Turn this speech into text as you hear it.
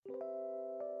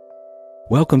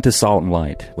Welcome to Salt and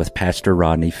Light with Pastor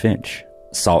Rodney Finch.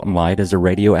 Salt and Light is a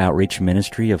radio outreach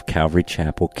ministry of Calvary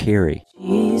Chapel, Cary.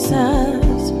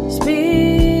 Jesus,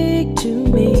 speak to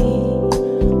me.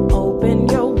 Open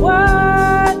your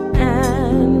word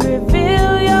and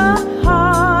reveal your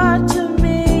heart to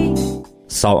me.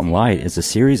 Salt and Light is a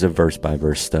series of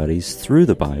verse-by-verse studies through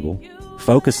the Bible,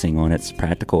 focusing on its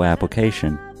practical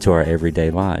application to our everyday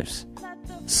lives.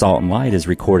 Salt and Light is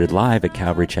recorded live at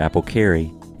Calvary Chapel, Cary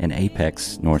in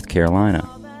Apex, North Carolina.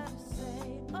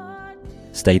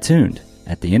 Stay tuned.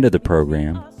 At the end of the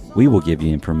program, we will give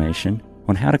you information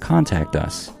on how to contact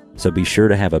us, so be sure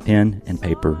to have a pen and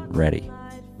paper ready.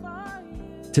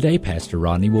 Today, Pastor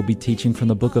Rodney will be teaching from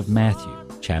the book of Matthew,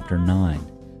 chapter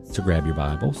 9. So grab your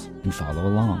Bibles and follow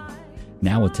along.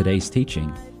 Now with today's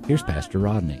teaching, here's Pastor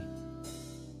Rodney.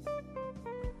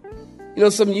 You know,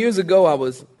 some years ago, I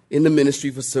was in the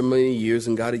ministry for so many years,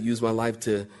 and God had used my life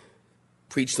to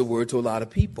preach the word to a lot of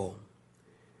people.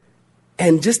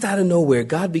 And just out of nowhere,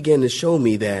 God began to show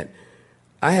me that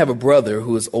I have a brother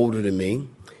who is older than me,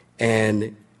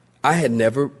 and I had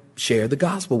never shared the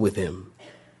gospel with him.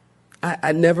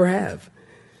 I never have.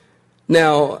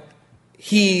 Now,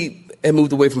 he had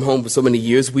moved away from home for so many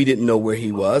years, we didn't know where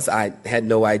he was. I had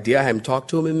no idea. I hadn't talked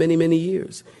to him in many, many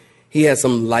years. He had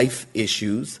some life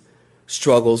issues,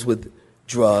 struggles with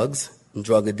drugs and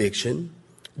drug addiction,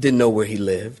 didn't know where he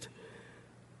lived.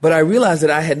 But I realized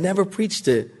that I had never preached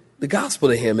the gospel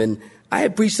to him, and I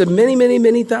had preached to many, many,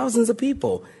 many thousands of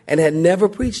people and had never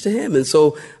preached to him. And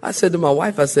so I said to my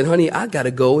wife, I said, honey, I got to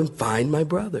go and find my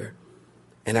brother,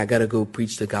 and I got to go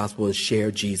preach the gospel and share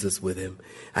Jesus with him.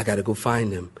 I got to go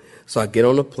find him. So I get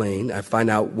on a plane. I find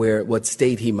out what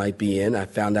state he might be in. I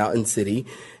found out in city,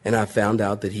 and I found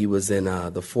out that he was in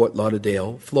the Fort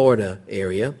Lauderdale, Florida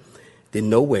area. Didn't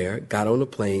know where. Got on a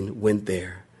plane, went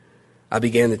there. I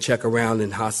began to check around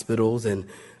in hospitals and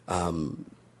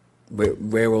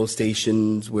railroad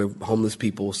stations where homeless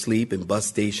people sleep, and bus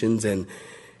stations and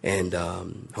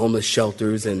homeless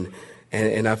shelters, and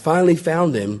I finally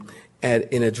found him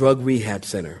in a drug rehab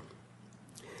center.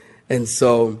 And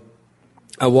so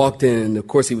I walked in, and of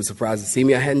course he was surprised to see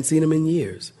me. I hadn't seen him in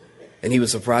years, and he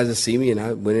was surprised to see me. And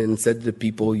I went in and said to the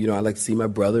people, I'd like to see my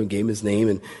brother, and gave him his name.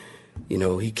 And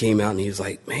he came out and he was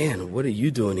like, man, what are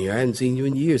you doing here? I hadn't seen you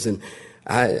in years. And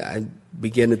I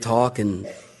began to talk, and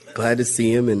glad to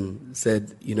see him, and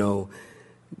said,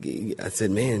 I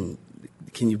said, man,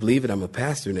 can you believe it? I'm a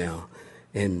pastor now.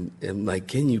 And I'm like,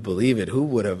 can you believe it? Who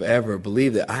would have ever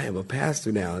believed that I am a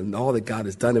pastor now, and all that God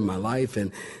has done in my life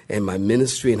and my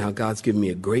ministry, and how God's given me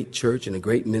a great church and a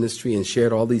great ministry, and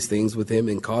shared all these things with him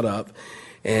and caught up.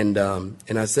 And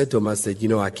I said to him, I said,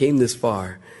 I came this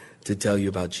far to tell you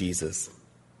about Jesus.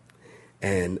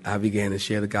 And I began to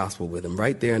share the gospel with him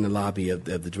right there in the lobby of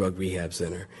the drug rehab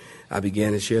center. I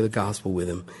began to share the gospel with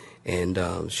him and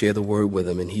share the word with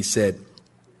him. And he said,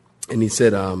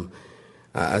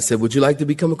 I said, would you like to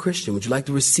become a Christian? Would you like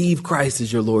to receive Christ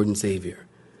as your Lord and Savior?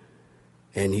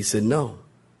 And he said, no.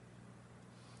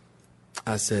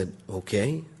 I said,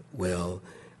 okay, well,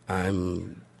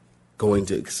 I'm going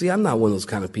to see. I'm not one of those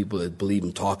kind of people that believe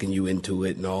in talking you into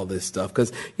it and all this stuff.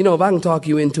 Because, if I can talk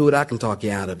you into it, I can talk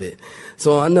you out of it.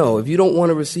 So I know if you don't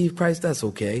want to receive Christ, that's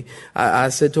okay. I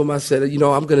said to him, I said,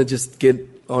 I'm going to just get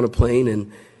on a plane,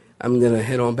 and I'm going to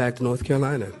head on back to North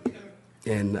Carolina,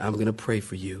 and I'm going to pray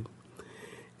for you.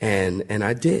 And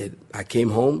I did. I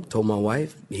came home, told my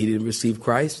wife he didn't receive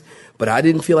Christ, but I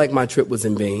didn't feel like my trip was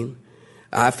in vain.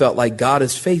 I felt like God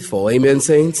is faithful. Amen,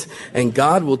 saints? And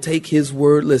God will take his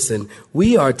word. Listen,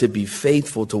 we are to be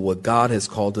faithful to what God has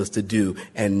called us to do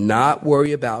and not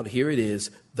worry about, here it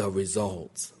is, the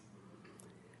results.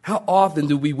 How often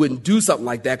do we wouldn't do something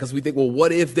like that because we think, well,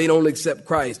 what if they don't accept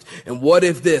Christ? And what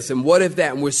if this? And what if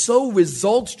that? And we're so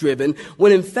results driven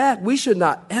when in fact we should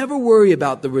not ever worry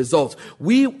about the results.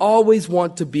 We always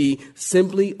want to be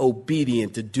simply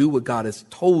obedient, to do what God has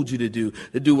told you to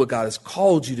do what God has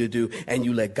called you to do, and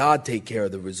you let God take care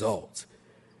of the results.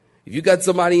 If you got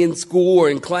somebody in school or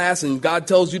in class and God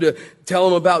tells you to tell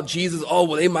them about Jesus, oh,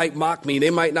 well, they might mock me.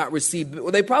 They might not receive it.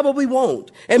 Well, they probably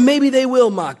won't. And maybe they will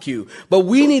mock you. But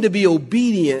we need to be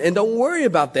obedient, and don't worry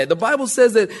about that. The Bible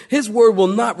says that his word will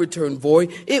not return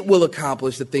void. It will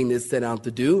accomplish the thing that's set out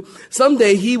to do.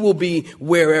 Someday he will be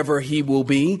wherever he will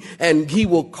be, and he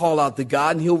will call out to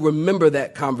God, and he'll remember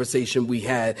that conversation we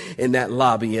had in that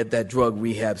lobby at that drug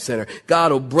rehab center.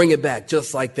 God will bring it back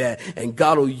just like that, and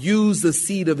God will use the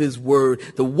seed of his word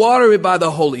to water it by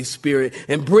the Holy Spirit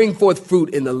and bring forth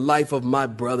fruit in the life of my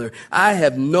brother. I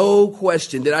have no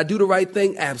question. Did I do the right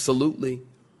thing? Absolutely.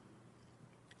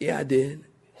 Yeah, I did.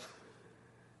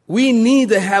 We need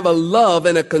to have a love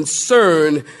and a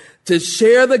concern to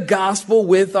share the gospel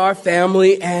with our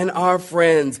family and our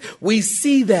friends. We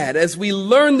see that as we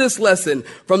learn this lesson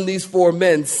from these four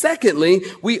men. Secondly,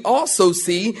 we also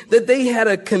see that they had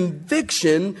a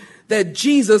conviction that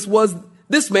Jesus was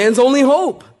this man's only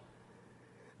hope.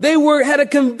 They had a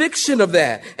conviction of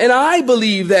that. And I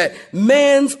believe that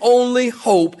man's only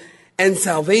hope and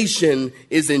salvation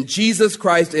is in Jesus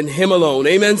Christ and him alone.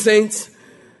 Amen, saints?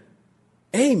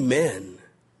 Amen.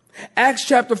 Acts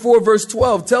chapter 4 verse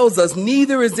 12 tells us,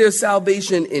 neither is there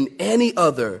salvation in any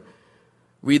other.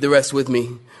 Read the rest with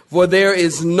me. For there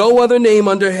is no other name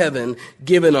under heaven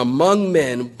given among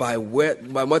men by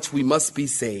which we must be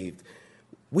saved.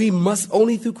 We must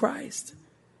only through Christ.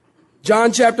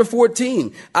 John chapter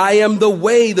 14, I am the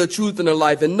way, the truth, and the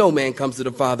life, and no man comes to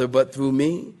the Father but through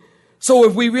me. So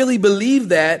if we really believe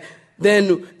that,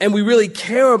 then, and we really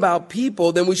care about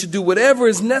people, then we should do whatever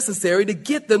is necessary to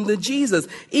get them to Jesus,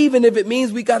 even if it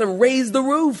means we got to raise the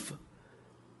roof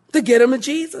to get them to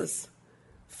Jesus.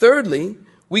 Thirdly,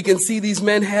 we can see these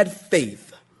men had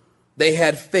faith. They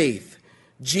had faith.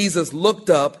 Jesus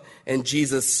looked up and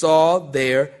Jesus saw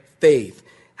their faith.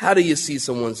 How do you see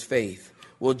someone's faith?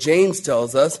 Well, James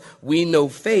tells us we know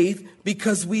faith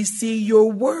because we see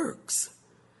your works.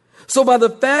 So by the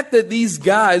fact that these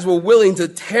guys were willing to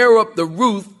tear up the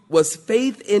roof was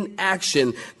faith in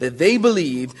action, that they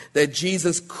believed that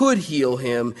Jesus could heal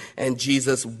him and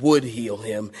Jesus would heal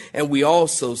him. And we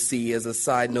also see, as a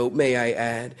side note, may I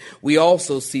add, we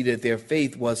also see that their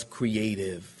faith was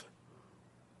creative.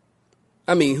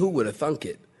 I mean, who would have thunk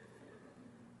it?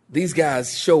 These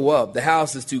guys show up. The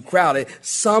house is too crowded.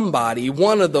 Somebody,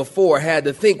 one of the four, had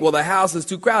to think, well, the house is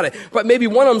too crowded. But maybe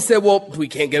one of them said, well, we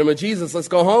can't get him to Jesus. Let's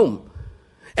go home.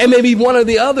 And maybe one of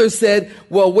the others said,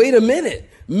 well, wait a minute.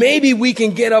 Maybe we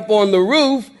can get up on the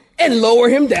roof and lower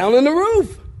him down on the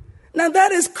roof. Now,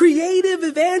 that is creative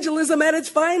evangelism at its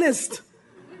finest.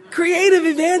 Creative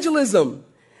evangelism.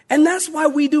 And that's why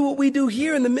we do what we do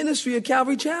here in the ministry of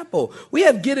Calvary Chapel. We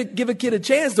have give a kid a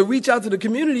chance to reach out to the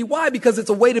community. Why? Because it's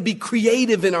a way to be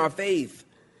creative in our faith.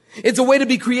 It's a way to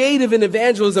be creative in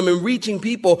evangelism and reaching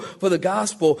people for the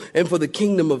gospel and for the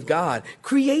kingdom of God.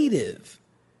 Creative.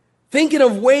 Thinking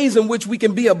of ways in which we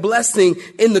can be a blessing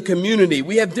in the community.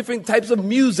 We have different types of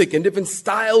music and different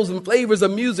styles and flavors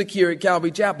of music here at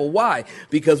Calvary Chapel. Why?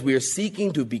 Because we are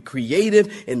seeking to be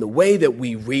creative in the way that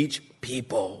we reach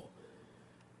people.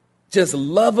 Just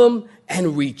love them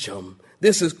and reach them.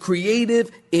 This is creative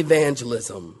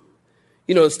evangelism.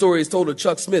 You know, the story is told of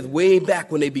Chuck Smith way back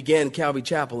when they began Calvary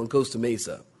Chapel in Costa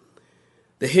Mesa.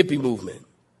 The hippie movement.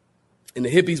 And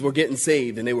the hippies were getting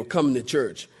saved and they were coming to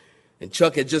church. And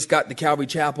Chuck had just got the Calvary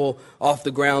Chapel off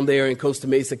the ground there in Costa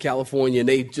Mesa, California. And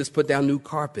they just put down new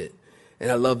carpet. And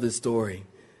I love this story.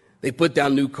 They put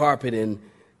down new carpet and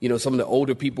you know, some of the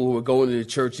older people who were going to the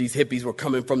church, these hippies were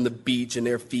coming from the beach and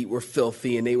their feet were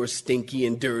filthy and they were stinky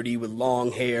and dirty with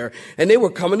long hair. And they were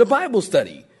coming to Bible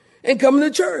study and coming to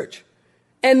church.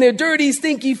 And their dirty,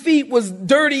 stinky feet was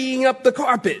dirtying up the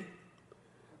carpet.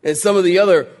 And some of the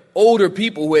other older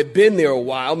people who had been there a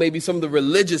while, maybe some of the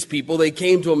religious people, they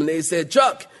came to him and they said,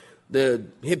 Chuck, the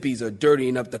hippies are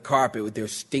dirtying up the carpet with their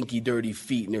stinky, dirty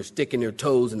feet and they're sticking their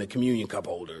toes in the communion cup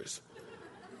holders.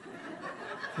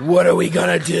 What are we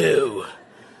going to do?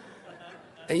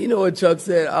 And you know what Chuck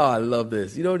said? Oh, I love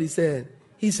this. You know what he said?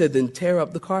 He said, then tear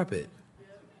up the carpet.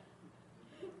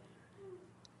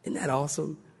 Isn't that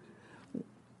awesome?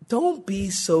 Don't be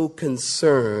so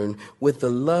concerned with the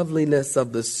loveliness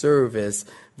of the service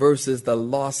versus the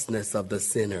lostness of the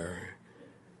sinner.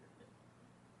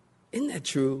 Isn't that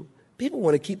true? People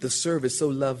want to keep the service so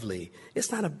lovely.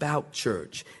 It's not about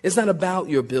church. It's not about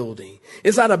your building.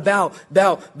 It's not about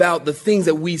the things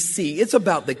that we see. It's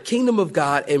about the kingdom of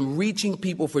God and reaching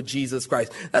people for Jesus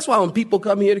Christ. That's why when people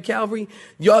come here to Calvary,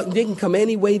 they can come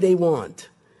any way they want.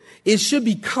 It should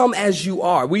be come as you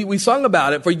are. We sung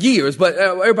about it for years, but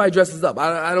everybody dresses up.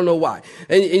 I don't know why.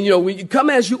 And you know, when you come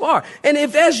as you are. And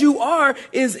if as you are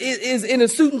is in a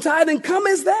suit and tie, then come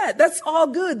as that. That's all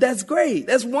good. That's great.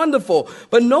 That's wonderful.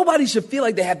 But nobody should feel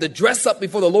like they have to dress up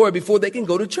before the Lord before they can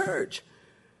go to church.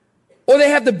 Or they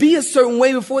have to be a certain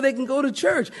way before they can go to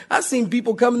church. I've seen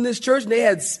people come in this church and they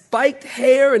had spiked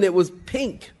hair and it was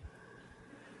pink.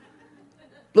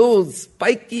 Little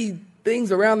spiky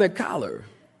things around their collar.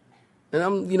 And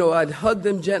I'd hug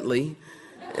them gently,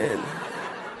 and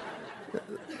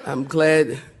I'm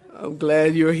glad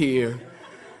you're here.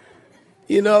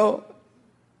 You know,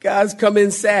 guys come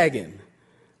in sagging.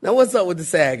 Now, what's up with the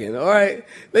sagging, all right?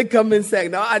 They come in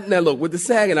sagging. Now look, with the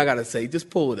sagging, I got to say, just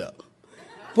pull it up.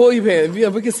 Pull your pants. Yeah,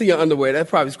 we can see your underwear. That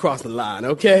probably is crossing the line,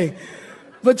 okay?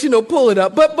 But, pull it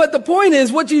up. But the point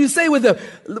is, what do you say with them?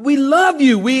 We love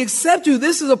you. We accept you.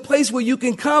 This is a place where you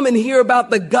can come and hear about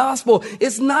the gospel.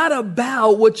 It's not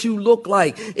about what you look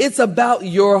like. It's about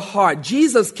your heart.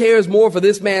 Jesus cares more for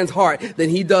this man's heart than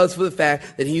he does for the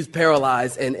fact that he's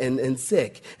paralyzed and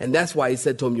sick. And that's why he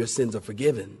said to him, your sins are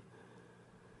forgiven.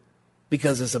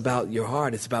 Because it's about your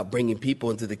heart. It's about bringing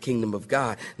people into the kingdom of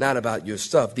God, not about your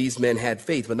stuff. These men had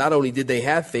faith, but not only did they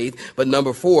have faith, but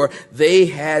number 4, they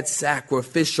had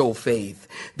sacrificial faith.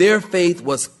 Their faith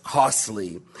was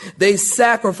costly. They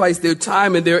sacrificed their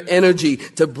time and their energy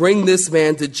to bring this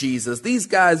man to Jesus. These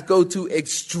guys go to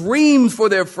extremes for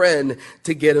their friend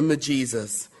to get him to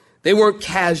Jesus. They weren't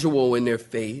casual in their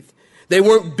faith. They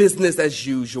weren't business as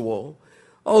usual.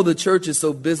 Oh, the church is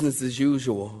so business as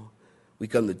usual. We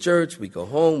come to church, we go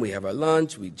home, we have our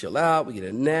lunch, we chill out, we get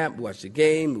a nap, we watch the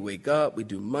game, we wake up, we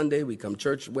do Monday, we come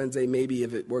church Wednesday maybe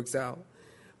if it works out.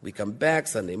 We come back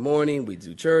Sunday morning, we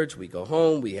do church, we go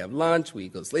home, we have lunch, we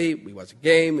go sleep, we watch a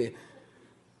game.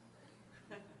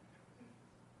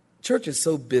 Church is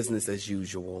so business as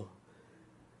usual.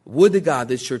 Would to God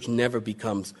this church never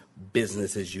becomes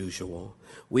business as usual.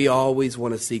 We always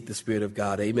want to seek the Spirit of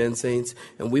God, amen, saints?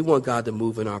 And we want God to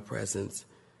move in our presence.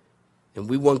 And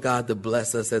we want God to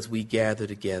bless us as we gather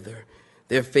together.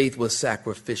 Their faith was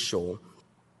sacrificial.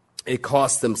 It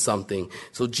cost them something.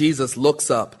 So Jesus looks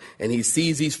up and he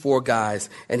sees these 4 guys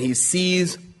and he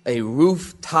sees a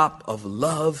rooftop of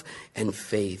love and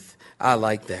faith. I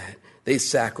like that. They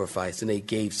sacrificed and they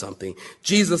gave something.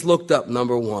 Jesus looked up,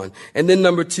 number 1. And then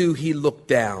number 2, he looked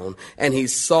down and he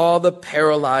saw the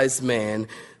paralyzed man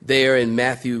there in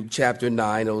Matthew chapter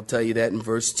 9. It'll tell you that in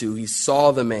verse 2. He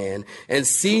saw the man and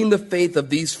seeing the faith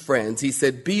of these friends, he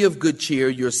said, be of good cheer.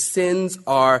 Your sins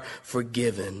are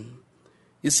forgiven.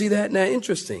 You see that? Now,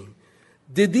 interesting.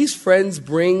 Did these friends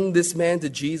bring this man to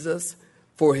Jesus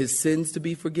for his sins to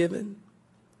be forgiven?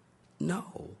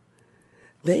 No.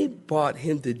 They brought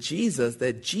him to Jesus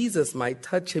that Jesus might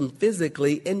touch him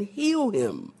physically and heal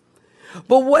him.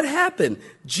 But what happened?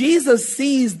 Jesus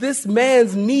sees this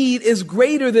man's need is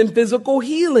greater than physical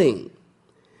healing.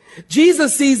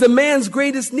 Jesus sees the man's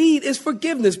greatest need is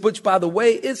forgiveness, which, by the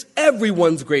way, is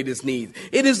everyone's greatest need.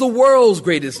 It is the world's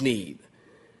greatest need,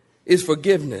 is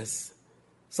forgiveness.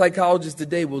 Psychologists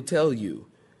today will tell you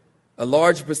a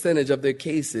large percentage of their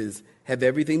cases have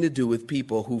everything to do with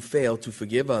people who fail to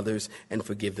forgive others and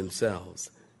forgive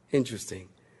themselves. Interesting.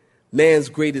 Man's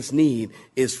greatest need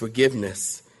is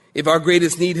forgiveness. If our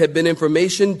greatest need had been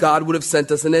information, God would have sent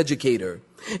us an educator.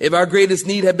 If our greatest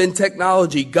need had been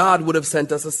technology, God would have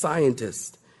sent us a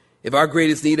scientist. If our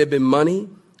greatest need had been money,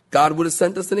 God would have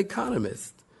sent us an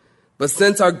economist. But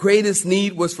since our greatest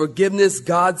need was forgiveness,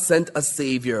 God sent a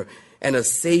Savior, and a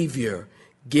Savior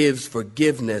gives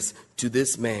forgiveness to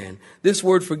this man. This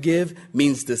word forgive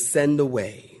means to send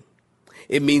away.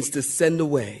 It means to send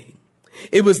away.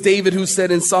 It was David who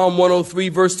said in Psalm 103,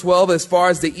 verse 12, as far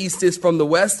as the east is from the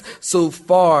west, so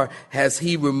far has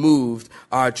he removed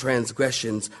our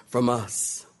transgressions from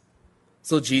us.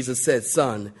 So Jesus said,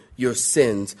 son, your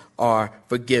sins are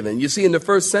forgiven. You see, in the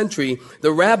first century,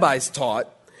 the rabbis taught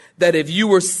that if you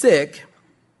were sick,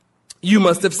 you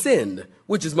must have sinned,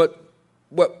 which is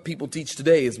what people teach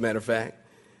today, as a matter of fact.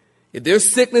 If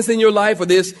there's sickness in your life or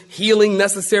there's healing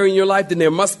necessary in your life, then there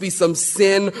must be some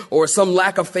sin or some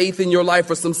lack of faith in your life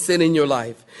or some sin in your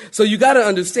life. So you got to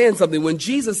understand something. When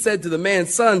Jesus said to the man,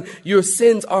 son, your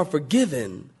sins are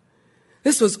forgiven,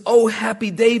 this was, oh,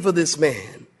 happy day for this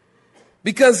man.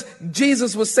 Because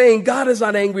Jesus was saying, God is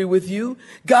not angry with you.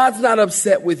 God's not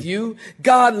upset with you.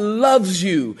 God loves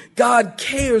you. God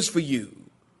cares for you.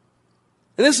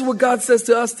 And this is what God says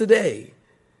to us today.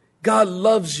 God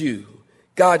loves you.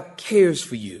 God cares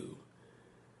for you.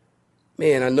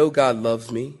 Man, I know God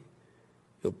loves me.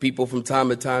 People from time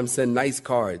to time send nice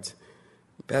cards.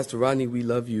 Pastor Rodney, we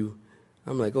love you.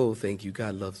 I'm like, oh, thank you.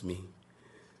 God loves me.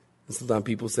 And sometimes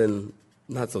people send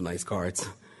not so nice cards.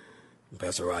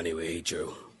 Pastor Rodney, we hate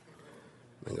you.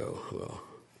 I go, well,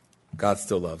 God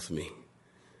still loves me.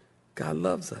 God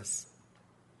loves us.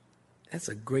 That's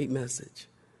a great message.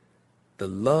 The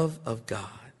love of God.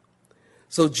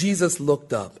 So Jesus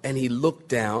looked up and he looked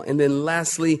down, and then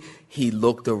lastly, he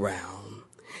looked around.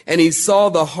 And he saw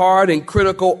the hard and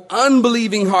critical,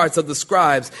 unbelieving hearts of the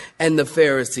scribes and the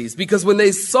Pharisees. Because when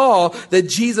they saw that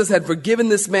Jesus had forgiven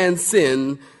this man's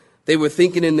sin, they were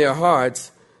thinking in their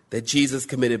hearts that Jesus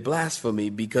committed blasphemy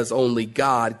because only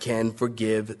God can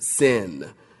forgive sin.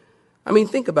 I mean,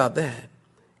 think about that.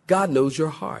 God knows your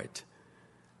heart.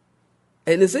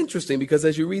 And it's interesting because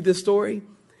as you read this story,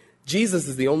 Jesus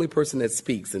is the only person that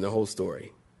speaks in the whole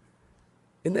story.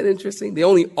 Isn't that interesting? The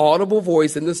only audible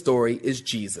voice in the story is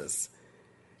Jesus.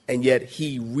 And yet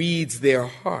he reads their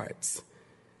hearts.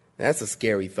 That's a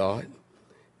scary thought.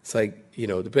 It's like,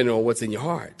 depending on what's in your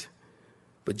heart.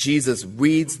 But Jesus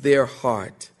reads their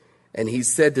heart. And he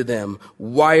said to them,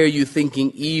 why are you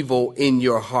thinking evil in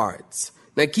your hearts?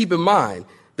 Now keep in mind,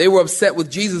 they were upset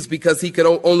with Jesus because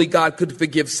only God could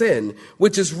forgive sin,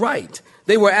 which is right.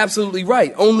 They were absolutely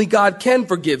right. Only God can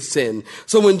forgive sin.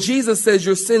 So when Jesus says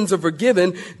your sins are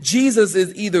forgiven, Jesus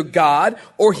is either God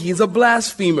or he's a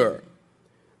blasphemer.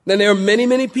 Now, there are many,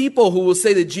 many people who will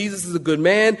say that Jesus is a good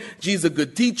man, Jesus is a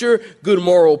good teacher, good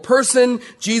moral person.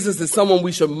 Jesus is someone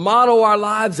we should model our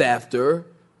lives after,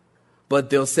 but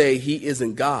they'll say he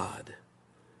isn't God.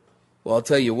 Well, I'll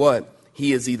tell you what,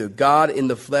 he is either God in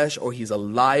the flesh or he's a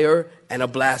liar and a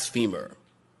blasphemer.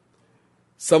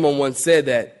 Someone once said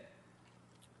that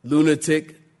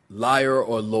lunatic, liar,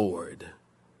 or Lord,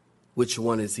 which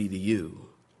one is he to you?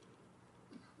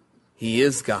 He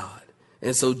is God.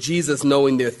 And so Jesus,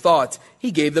 knowing their thoughts, he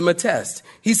gave them a test.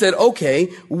 He said, okay,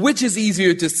 which is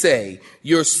easier to say,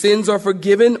 your sins are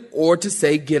forgiven, or to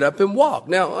say, get up and walk?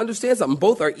 Now, understand something.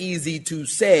 Both are easy to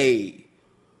say.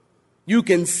 You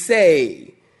can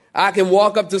say, I can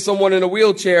walk up to someone in a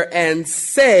wheelchair and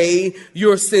say,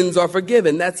 your sins are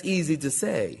forgiven. That's easy to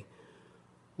say.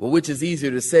 Well, which is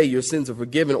easier to say, your sins are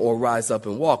forgiven, or rise up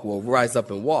and walk? Well, rise up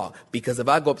and walk. Because if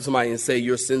I go up to somebody and say,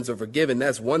 your sins are forgiven,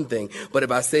 that's one thing. But if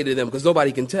I say to them, because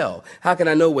nobody can tell, how can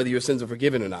I know whether your sins are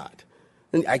forgiven or not?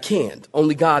 I can't.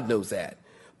 Only God knows that.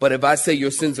 But if I say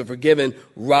your sins are forgiven,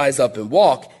 rise up and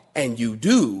walk, and you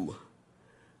do,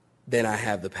 then I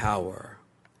have the power.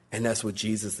 And that's what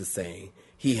Jesus is saying.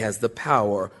 He has the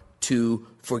power to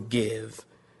forgive.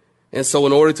 And so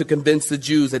in order to convince the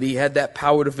Jews that he had that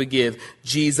power to forgive,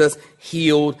 Jesus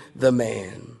healed the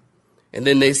man. And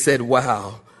then they said,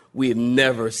 wow, we have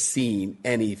never seen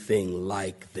anything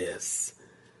like this.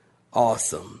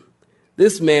 Awesome.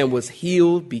 This man was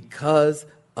healed because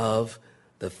of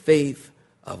the faith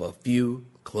of a few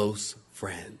close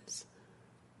friends.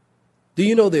 Do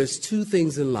you know there's two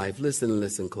things in life?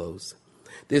 Listen close.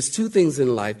 There's two things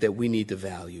in life that we need to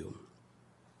value.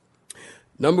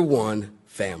 Number one,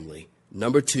 family.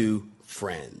 Number two,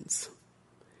 friends.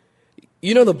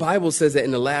 You know, the Bible says that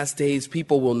in the last days,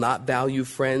 people will not value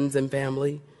friends and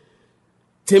family.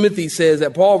 Timothy says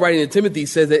that, Paul writing to Timothy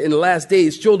says that in the last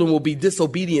days, children will be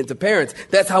disobedient to parents.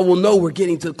 That's how we'll know we're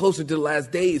getting closer to the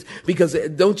last days, because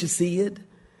don't you see it?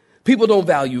 People don't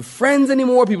value friends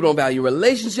anymore. People don't value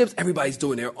relationships. Everybody's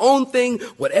doing their own thing,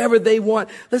 whatever they want.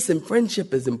 Listen,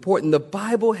 friendship is important. The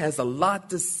Bible has a lot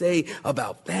to say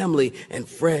about family and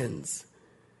friends.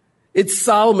 It's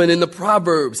Solomon in the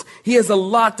Proverbs. He has a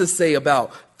lot to say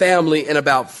about family and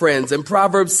about friends. In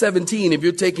Proverbs 17, if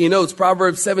you're taking notes,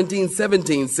 Proverbs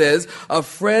 17:17 says, a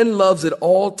friend loves at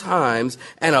all times,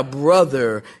 and a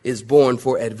brother is born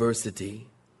for adversity.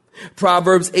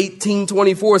 Proverbs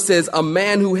 18:24 says, a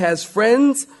man who has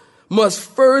friends must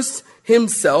first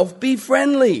himself be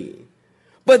friendly.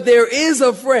 But there is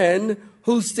a friend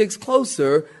who sticks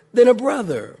closer than a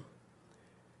brother.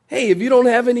 Hey, if you don't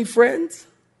have any friends,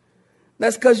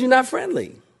 that's because you're not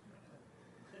friendly.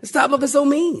 Stop looking so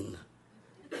mean.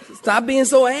 Stop being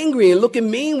so angry and looking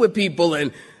mean with people,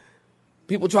 and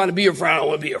people trying to be your friend. I don't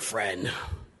want to be your friend.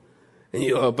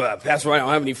 And but Pastor Ryan, I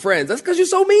don't have any friends. That's because you're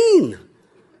so mean.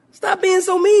 Stop being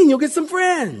so mean. You'll get some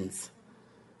friends.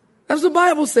 That's what the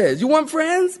Bible says. You want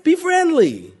friends? Be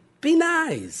friendly. Be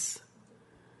nice.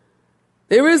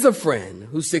 There is a friend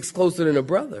who sticks closer than a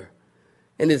brother,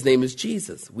 and his name is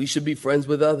Jesus. We should be friends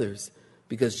with others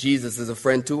because Jesus is a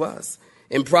friend to us.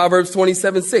 In Proverbs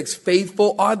 27:6,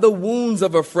 faithful are the wounds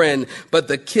of a friend, but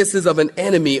the kisses of an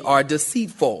enemy are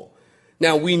deceitful.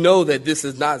 Now, we know that this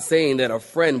is not saying that a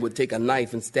friend would take a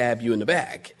knife and stab you in the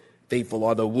back. Faithful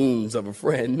are the wounds of a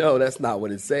friend. No, that's not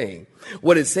what it's saying.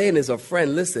 What it's saying is a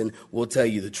friend, listen, will tell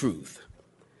you the truth.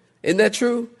 Isn't that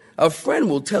true? A friend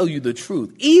will tell you the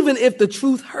truth, even if the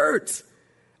truth hurts.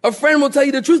 A friend will tell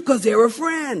you the truth because they're a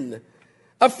friend.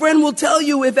 A friend will tell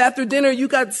you if after dinner you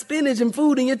got spinach and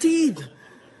food in your teeth.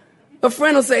 A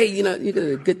friend will say, you're going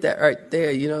to get that right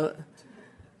there,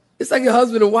 It's like your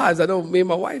husband and wives. Me and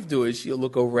my wife do it. She'll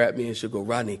look over at me and she'll go,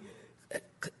 Rodney,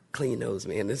 clean your nose,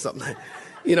 man. There's something like,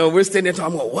 we're sitting there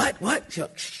talking about what?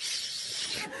 She'll,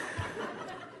 shh.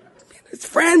 It's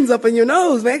friends up in your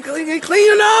nose, man. Clean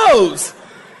your nose.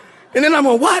 And then I'm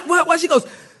going, what? She goes,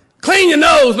 clean your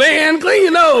nose, man. Clean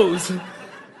your nose.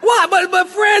 Why? But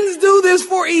friends do this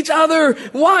for each other.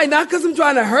 Why? Not because I'm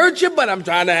trying to hurt you, but I'm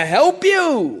trying to help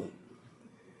you.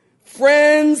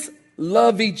 Friends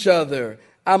love each other.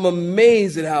 I'm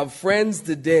amazed at how friends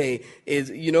today is,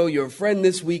 you're a friend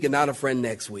this week and not a friend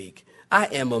next week. I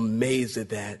am amazed at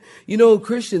that.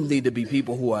 Christians need to be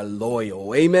people who are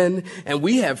loyal. Amen. And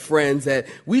we have friends that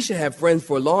we should have friends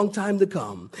for a long time to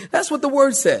come. That's what the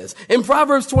word says. In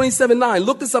Proverbs 27:9,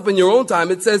 look this up in your own time.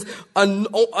 It says, an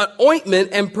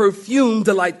ointment and perfume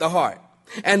delight the heart.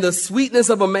 And the sweetness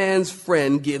of a man's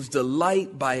friend gives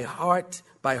delight by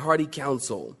hearty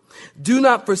counsel. Do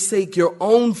not forsake your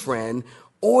own friend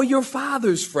or your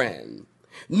father's friend,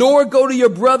 nor go to your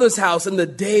brother's house in the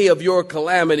day of your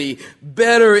calamity.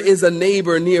 Better is a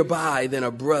neighbor nearby than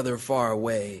a brother far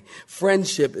away.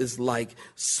 Friendship is like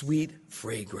sweet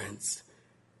fragrance.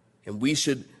 And we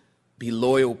should be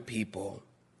loyal people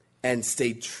and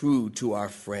stay true to our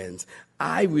friends.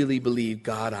 I really believe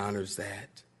God honors that.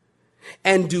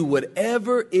 And do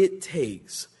whatever it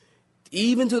takes,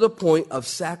 even to the point of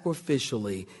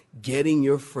sacrificially getting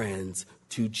your friends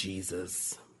to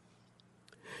Jesus.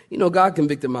 God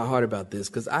convicted my heart about this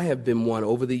because I have been one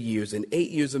over the years. In 8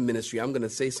 years of ministry, I'm going to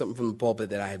say something from the pulpit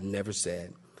that I have never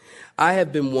said. I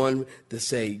have been one to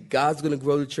say, God's going to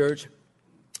grow the church,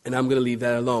 and I'm going to leave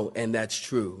that alone. And that's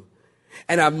true.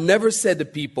 And I've never said to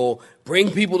people,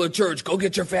 bring people to church, go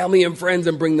get your family and friends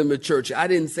and bring them to church. I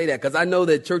didn't say that because I know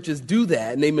that churches do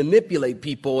that and they manipulate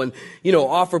people and,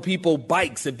 offer people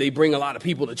bikes if they bring a lot of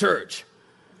people to church.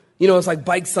 It's like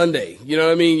Bike Sunday. You know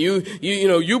what I mean?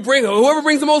 You bring, whoever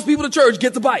brings the most people to church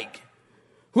gets a bike.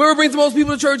 Whoever brings the most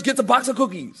people to church gets a box of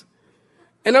cookies.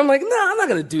 And I'm like, I'm not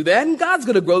going to do that. And God's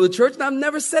going to grow the church. And I've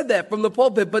never said that from the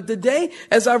pulpit. But today,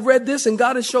 as I've read this and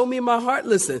God has shown me in my heart,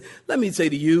 listen, let me say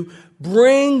to you,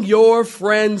 bring your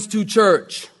friends to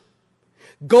church.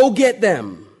 Go get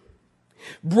them.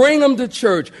 Bring them to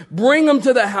church. Bring them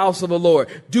to the house of the Lord.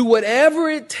 Do whatever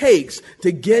it takes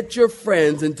to get your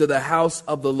friends into the house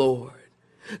of the Lord.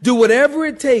 Do whatever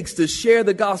it takes to share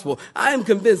the gospel. I am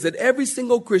convinced that every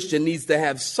single Christian needs to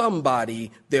have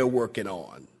somebody they're working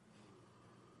on.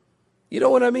 You know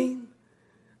what I mean?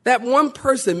 That one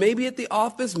person, maybe at the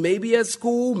office, maybe at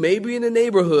school, maybe in the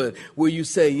neighborhood, where you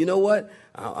say, you know what?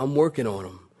 I'm working on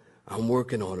them. I'm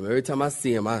working on them. Every time I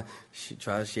see them, I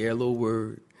try to share a little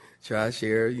word, try to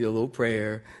share a little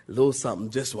prayer, a little something.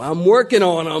 Just I'm working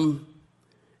on them.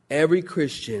 Every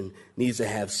Christian needs to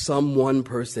have one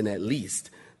person at least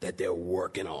that they're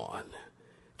working on,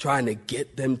 trying to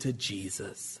get them to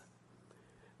Jesus.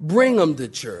 Bring them to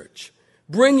church.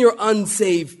 Bring your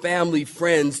unsaved family,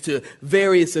 friends to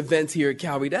various events here at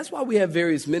Calvary. That's why we have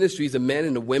various ministries of men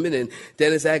and of women and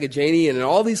Dennis Agajani and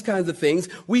all these kinds of things.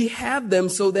 We have them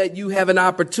so that you have an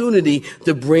opportunity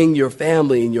to bring your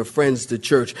family and your friends to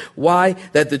church. Why?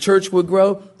 That the church would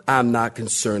grow? I'm not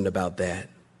concerned about that.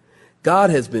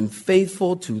 God has been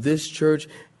faithful to this church,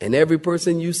 and every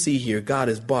person you see here, God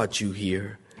has brought you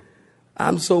here.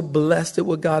 I'm so blessed at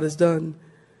what God has done.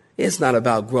 It's not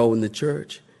about growing the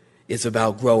church. It's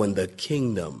about growing the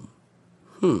kingdom.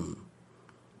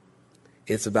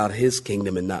 It's about his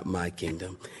kingdom and not my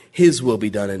kingdom. His will be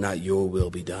done and not your will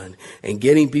be done. And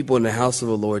getting people in the house of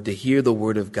the Lord to hear the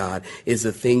word of God is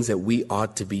the things that we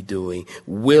ought to be doing,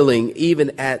 willing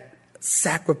even at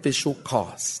sacrificial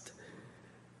cost.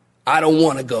 I don't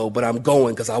want to go, but I'm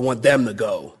going because I want them to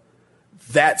go.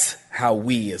 That's how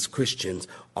we as Christians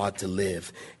ought to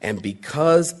live. And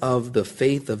because of the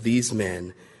faith of these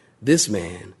men, this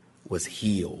man was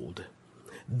healed.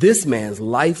 This man's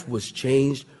life was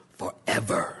changed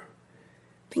forever.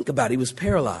 Think about it. He was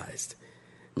paralyzed.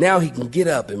 Now he can get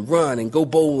up and run and go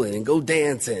bowling and go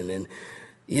dancing and,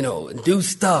 and do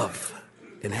stuff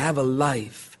and have a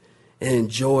life and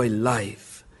enjoy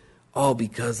life, all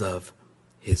because of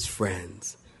his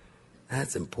friends.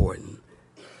 That's important.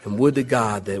 And would to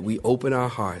God that we open our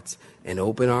hearts and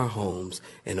open our homes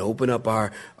and open up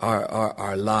our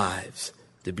lives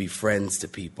to be friends to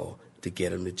people, to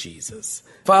get them to Jesus.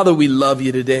 Father, we love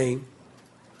you today,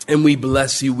 and we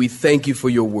bless you. We thank you for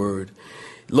your word.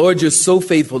 Lord, you're so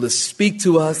faithful to speak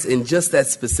to us in just that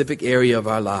specific area of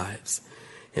our lives.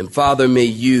 And Father, may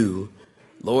you,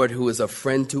 Lord, who is a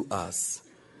friend to us,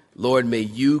 Lord, may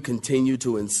you continue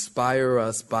to inspire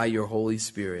us by your Holy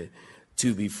Spirit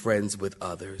to be friends with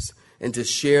others and to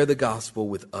share the gospel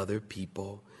with other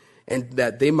people, and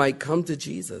that they might come to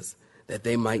Jesus, that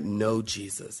they might know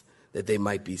Jesus, that they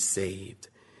might be saved.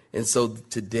 And so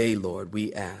today, Lord,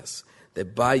 we ask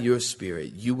that by your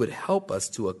Spirit, you would help us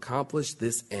to accomplish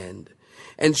this end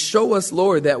and show us,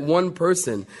 Lord, that one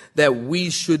person that we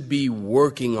should be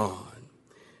working on,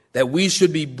 that we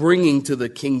should be bringing to the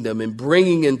kingdom and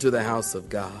bringing into the house of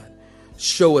God.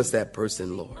 Show us that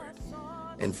person, Lord.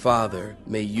 And Father,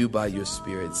 may you by your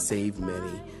Spirit save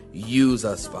many. Use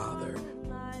us, Father.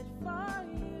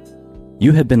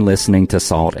 You have been listening to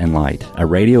Salt and Light, a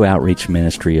radio outreach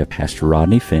ministry of Pastor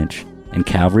Rodney Finch and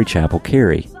Calvary Chapel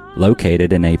Cary,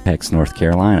 located in Apex, North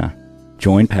Carolina.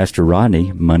 Join Pastor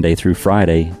Rodney Monday through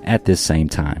Friday at this same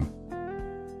time.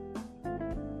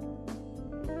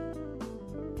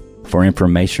 For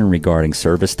information regarding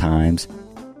service times,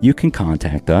 you can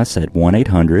contact us at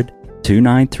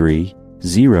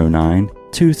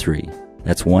 1-800-293-0923.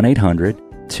 That's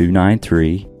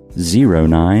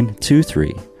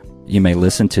 1-800-293-0923. You may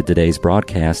listen to today's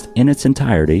broadcast in its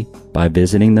entirety by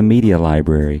visiting the media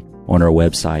library on our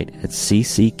website at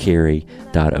cccary.org.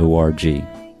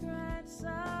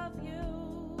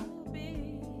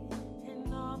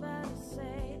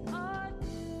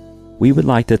 We would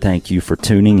like to thank you for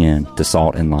tuning in to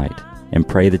Salt and Light and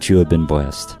pray that you have been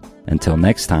blessed. Until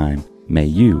next time, may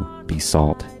you be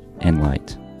salt and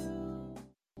light.